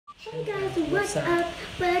Hey guys, what's up?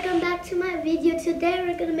 Welcome back to my video. Today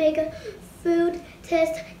we're gonna make a food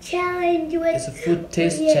test challenge with. It's a food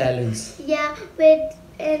taste challenge. Yeah,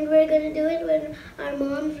 and we're gonna do it with our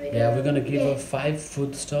moms. We're gonna give her 5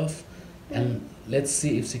 food stuff, and let's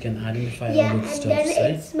see if she can identify all Yeah, the and stuff. then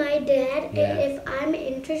Right? it's my dad, and if I'm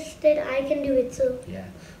interested, I can do it too. Yeah.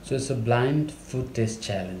 So it's a blind food taste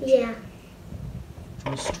challenge. Yeah.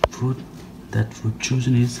 First food that we've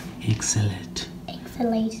chosen is egg salad.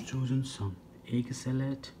 Salad. Chosen some egg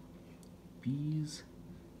salad, peas,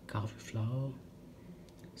 cauliflower,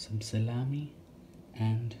 some salami,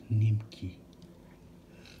 and nimki.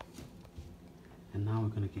 And now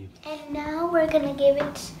we're gonna give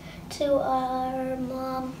it to our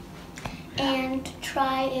mom and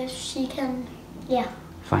try if she can.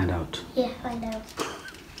 find out. Find out.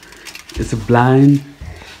 It's a blind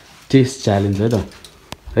taste challenge, right?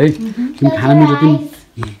 Hey,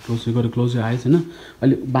 close your eyes, हैन?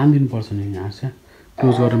 अहिले बान्दिनु पर्छ नि यहाँ चाहिँ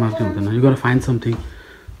close गरेर मात्र हुँदैन. You got to find something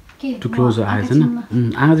to close your eyes, हैन?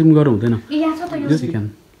 आँखा चिम गरेर हुँदैन. Just you can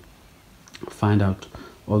find out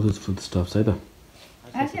all those food stuffs, है त?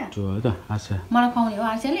 है त? आशा. मलाई खुवाउने हो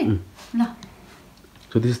आर्सेले ल.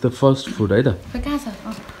 So this is the first food, है त? कहाँ छ?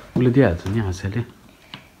 उसले दिइहाल्छ नि आशाले.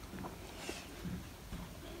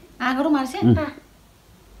 आगो र मार्से?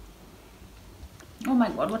 Oh my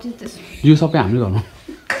god, what is this? यो सबै हामीले गर्नु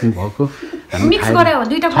भएको. Mix गरे हो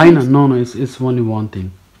दुईटा छैन. No, it's only one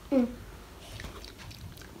thing.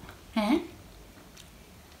 हैं?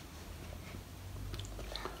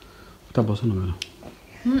 उता बस्नु न.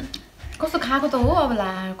 कस्तो खाएको त हो अब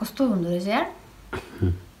ला कस्तो हुँदो रहेछ यार.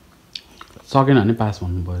 सकेन भने पास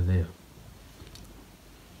भन्नु पर्दैन.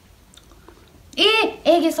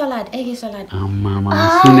 Egg salad. आमामा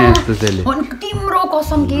सुने जस्तो चाहिँ. तिम्रो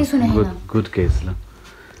कसम केही सुनेन. गुड केस ल.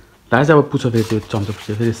 लाज अब पुछ फेरि त्यो चम्चा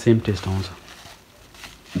पुछ फेरि सेम टेस्ट आउँछ.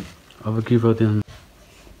 अब give a then.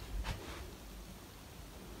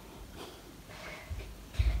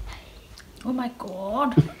 Oh my god.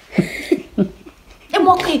 ए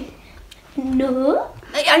मकै. No.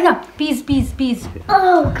 हैन peas.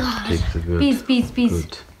 Oh god. Peas. Peas.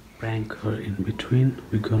 Good. Prank her in between.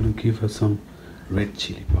 We're gonna give her some red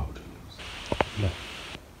chili powder. ल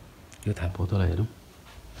यो थाहा पाउँछ होला हेरौँ.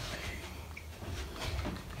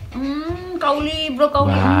 काउली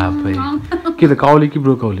ब्रोकौली. बापरे. के त काउली कि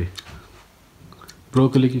ब्रोकौली?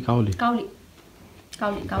 ब्रोकौली कि काउली? काउली.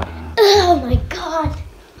 Oh my god.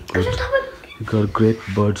 You got great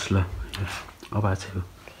birds ल. अब आछेको.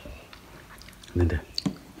 Nende.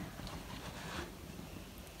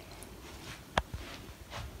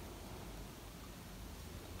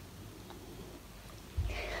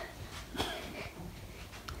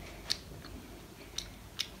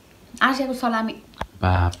 आर्सेको सलामी.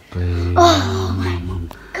 Bape. Oh my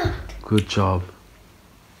god. Good job.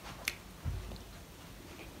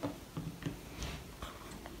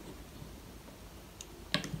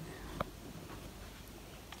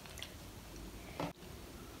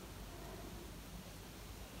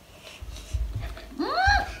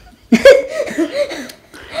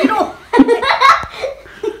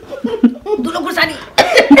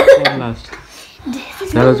 Last.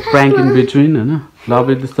 That was prank in between, है Love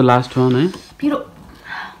it. This is the last one, eh? Piro.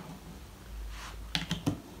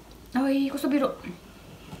 Oi, कस्तो पिरो.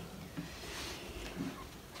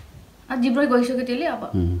 जिब्रै गइसक्यो त्यसले अब.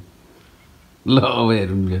 Love it.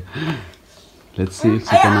 Let's see if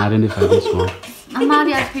she can identify this one.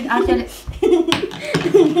 Amari आर्सेले.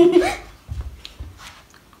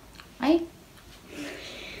 है?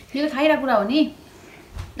 यो खाइरा कुरा हो नि.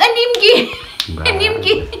 निम्की.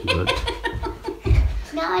 Good.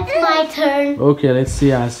 Now it's my turn. Okay, let's see,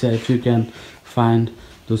 Asya, if you can find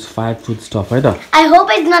those 5 food stuff, right? I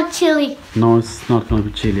hope it's not chili. No, it's not gonna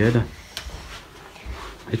be chili, right?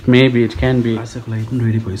 It may be, it can be. Asya,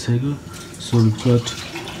 ready for cycle. So we've got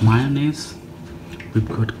mayonnaise, we've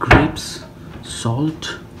got grapes,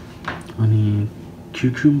 salt, and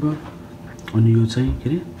cucumber, and you say,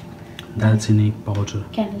 dalchini powder.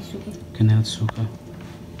 Cannel sugar.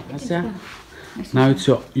 Asya, now it's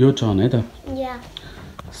your turn, right? Yeah.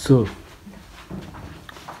 So,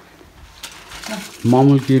 Mom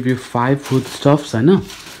will give you 5 food stuffs, I know.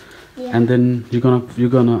 Yeah. And then you're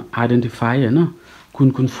gonna identify, you know,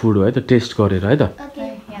 kun food, right? The taste got it, right?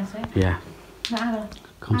 Okay. Yeah.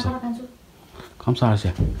 Come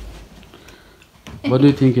Sarsha. What do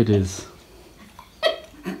you think it is?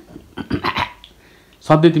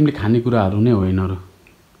 सधैँ तिमीले खाने कुराहरु नै हो यिनीहरु.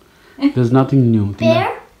 There's nothing new.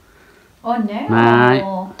 Pear? Oh no.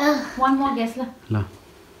 Nah. One more guess La.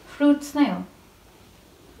 Fruits नै हो.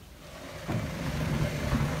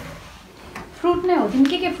 Fruit नै हो.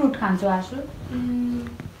 तिमी के fruit खान्छौ आशु?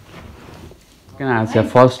 सकेन आसिया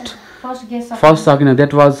फर्स्ट गेस फर्स्ट सकेन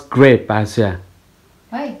द्याट वाज ग्रेप आसिया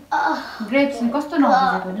है ग्रेप्स कस्तो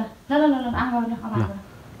नहुन्छ ल ल ल ल आमा ल अब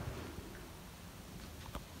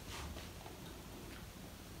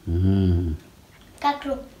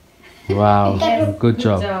Kakro. Wow, good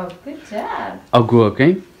job. Good job. Agu,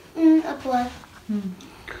 okay? Aqua.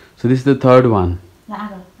 So this is the third one. ल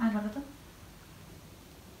आगो त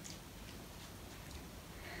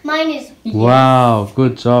Mine is. Wow,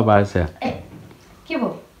 good job, Aisha. के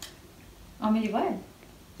भयो अमेली भयो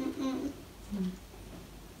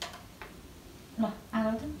ल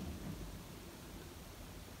आगो त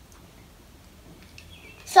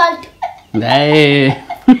Salt. Hey.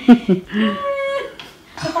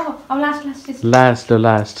 अब लास्ट Last. ल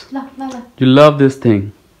ल ल You love this thing.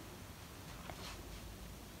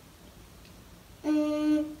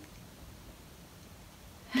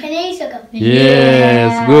 Canadian.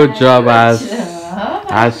 Yes, good job,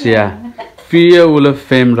 Asia. Fear will of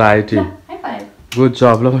fame, right? High five. Good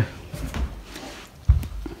job, love.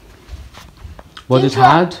 Was it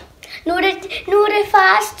hard? No, the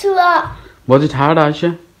fast to Was it hard,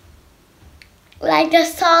 Asia? like the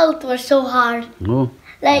salt was so hard. No.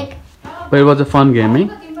 Like, But it was a fun game, eh?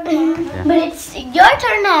 but it's your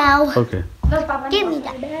turn now. Okay. Give me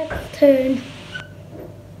that turn.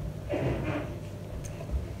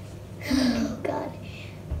 Oh God,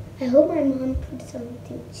 I hope my mom put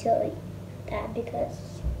something chili that because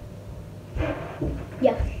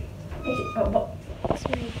yeah. It's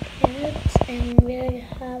my pets and we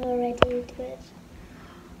have already to it.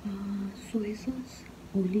 Soy sauce,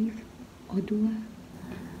 olive, अदुवा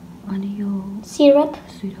अनि यो Syrup.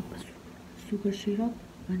 Sugar syrup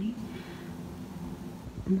अनि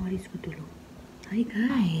मरिचको धुलो है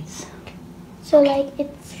guys So like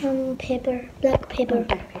it's pepper, black pepper.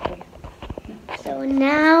 So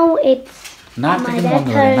now it's नाक my चाहिँ किन बन्द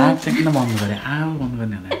गरे नाक चाहिँ किन बन्द गरे आऊ बन्द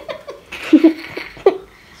गर्ने होला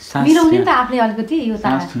मिलाउने नि त आफूले अलिकति यो त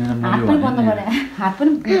सास थुनेर हात मैले पनि बन्द भने गरे हात पनि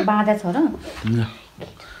बाँधा छ र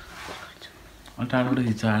टाढोबाट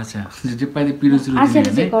खिच्छ आर्छ जे पाइले पिरो सुरु आर्सेर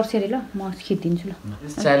चाहिँ गर्छ अरे ल म खिचिदिन्छु ल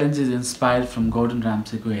This challenge is inspired from Gordon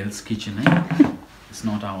Ramsayको Hell's Kitchen, eh? It's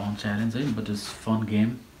not our own challenge, eh? But it's a fun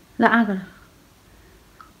game. ल आगर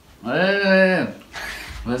Hey,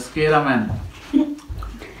 where's cameraman?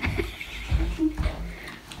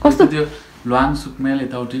 कस्तो त्यो ल्वाङ सुकमेल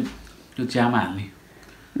यताउति त्यो च्यामा हाल्ने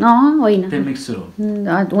होइन त्यो मिक्सचर हो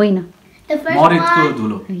होइन the first मरिचको one.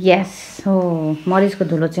 धुलो यस हो मरिचको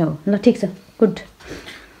धुलो चाहिँ हो ल ठिक छ गुड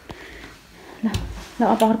ल ल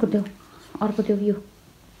अब अर्को त्यो यो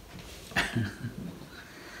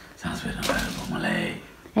सास फेर्न गएको मलाई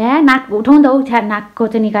ए नाक उठाउँ त हौ छ्या नाकको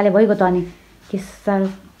चाहिँ निकाले भइगयो त अनि के साह्रो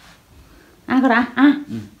आगर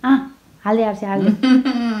हाल्दै आर्छ हाल्दै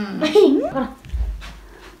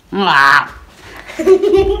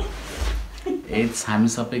It's हामी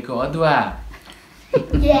सबैको अदुवा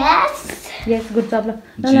Yes. यस गुड जब ल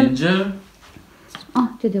जिन्जर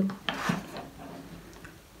त्यो देऊ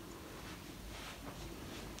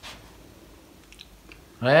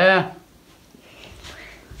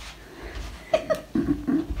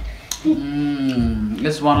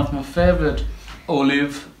It's one of my favorite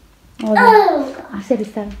olive. Oh. आर्छ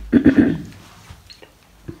बिस्तारो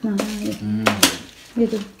यो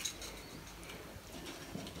देऊ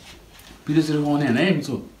पिरो सुरु खुवाउने होइन है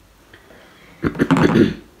मुसो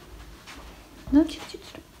न छिटो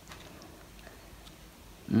छिटो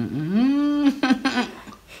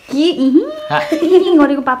के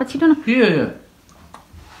गरेको पापा छिटो न के हो यो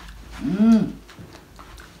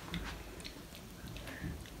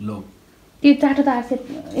लो त्यो चाटो त आर्छ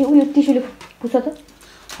उयो टिस्युले पुछ त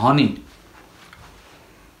हनी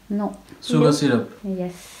नो sugar syrup.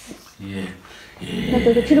 यस Yeah.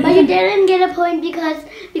 छिटो But you didn't get a point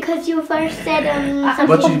because you first said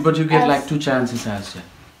But you get like 2 chances, Asya.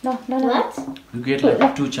 ल ल ल What? You get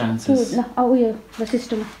like 2 chances. ल उयो ल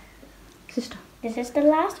sister This is the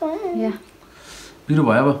last one. या पिरो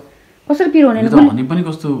भयो अब कसरी पिरो हुने यो त हनी पनि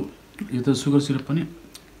कस्तो यो त सुगर सिरप पनि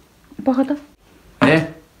पख त ए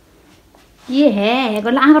के हे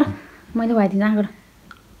गर्ला आगर मैले भइदिन्छु आगर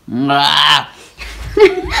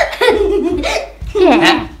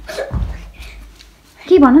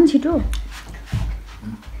के भन नि छिटो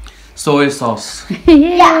सोय सस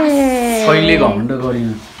Yes. कहिले घमण्ड गरिन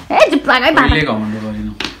ए जुप्लाकै बाबा कहिले घमण्ड गरिन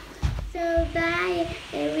So bye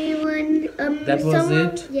everyone. That was someone,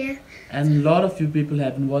 it? Yeah. And a lot of you people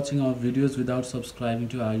have been watching our videos without subscribing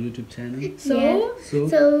to our YouTube channel. So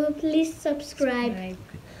So please subscribe.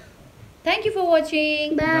 Thank you for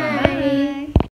watching. Bye.